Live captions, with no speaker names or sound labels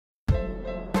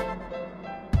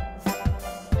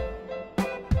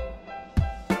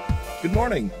Good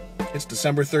morning. It's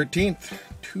December 13th,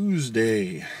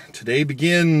 Tuesday. Today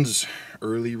begins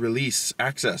early release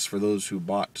access for those who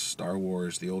bought Star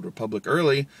Wars The Old Republic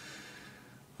early.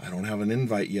 I don't have an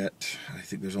invite yet. I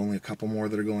think there's only a couple more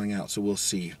that are going out, so we'll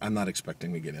see. I'm not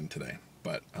expecting to get in today.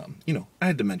 But, I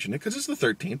had to mention it because it's the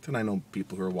 13th, and I know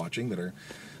people who are watching that are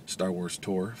Star Wars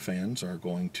Tour fans are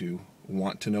going to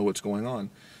want to know what's going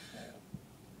on.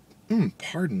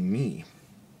 Pardon me.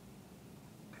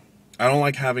 I don't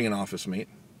like having an office mate.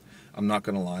 I'm not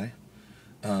going to lie.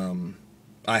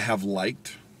 I have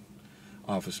liked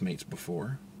office mates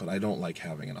before, but I don't like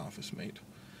having an office mate.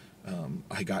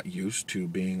 I got used to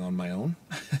being on my own,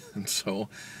 and so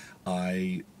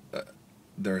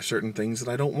there are certain things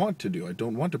that I don't want to do. I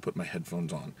don't want to put my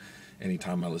headphones on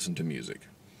anytime I listen to music.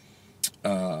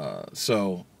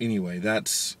 So anyway,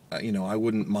 that's, I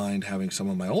wouldn't mind having some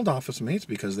of my old office mates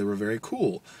because they were very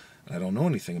cool. And I don't know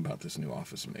anything about this new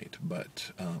office mate,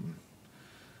 but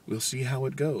we'll see how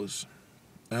it goes.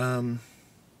 I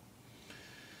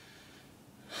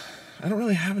don't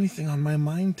really have anything on my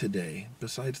mind today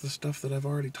besides the stuff that I've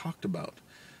already talked about.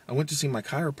 I went to see my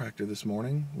chiropractor this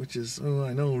morning, which is,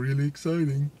 I know, really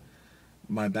exciting.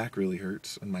 My back really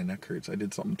hurts and my neck hurts. I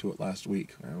did something to it last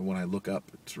week. When I look up,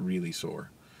 it's really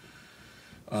sore.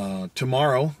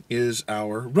 Tomorrow is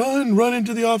our run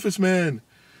into the office, man.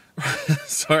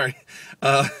 Sorry.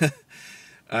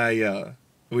 We're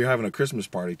having a Christmas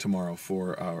party tomorrow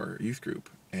for our youth group,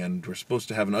 and we're supposed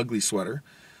to have an ugly sweater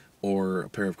or a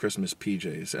pair of Christmas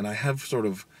PJs. And I have sort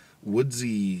of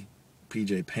woodsy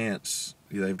PJ pants.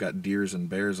 They've got deers and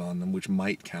bears on them, which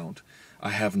might count. I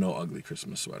have no ugly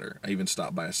Christmas sweater. I even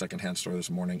stopped by a secondhand store this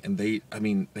morning, and they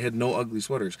had no ugly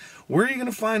sweaters. Where are you going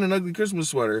to find an ugly Christmas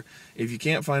sweater if you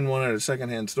can't find one at a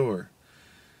secondhand store?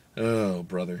 Oh,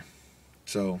 brother.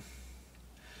 So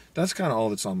that's kind of all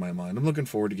that's on my mind. I'm looking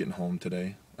forward to getting home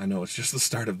today. I know it's just the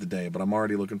start of the day, but I'm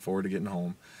already looking forward to getting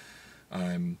home.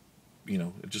 I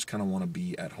just kind of want to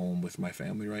be at home with my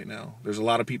family right now. There's a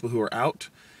lot of people who are out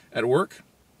at work,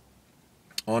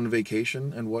 on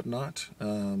vacation and whatnot.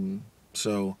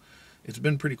 So it's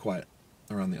been pretty quiet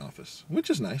around the office, which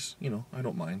is nice. I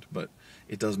don't mind, but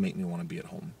it does make me want to be at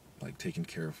home, like taking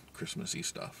care of Christmassy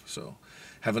stuff. So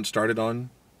haven't started on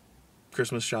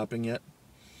Christmas shopping yet,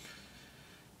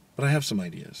 but I have some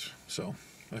ideas, so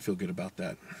I feel good about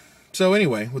that. So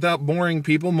anyway, without boring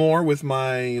people more with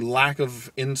my lack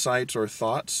of insights or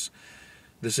thoughts,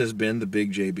 this has been the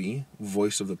Big JB,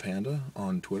 voice of the panda,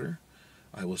 on Twitter.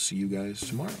 I will see you guys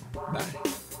tomorrow. Bye.